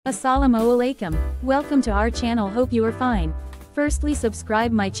Assalamu alaikum. Welcome to our channel, hope you are fine. Firstly,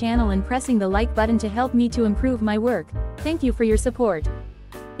 subscribe my channel and pressing the like button to help me to improve my work. Thank you for your support.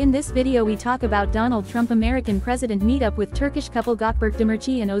 In this video we talk about Donald Trump American President meetup with Turkish couple Gökberk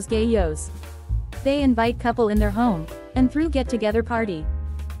Demirchi and Özge Yağız. They invite couple in their home, and through get-together party.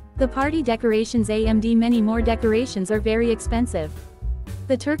 The party decorations and many more decorations are very expensive.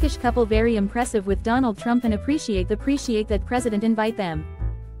 The Turkish couple very impressive with Donald Trump and appreciate that president invite them.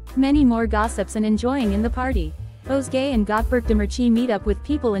 Many more gossips and enjoying in the party. Özge and Gökberk Demirchi meet up with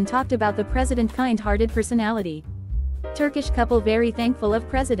people and talked about the president kind-hearted personality. Turkish couple very thankful of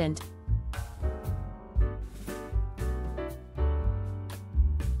president.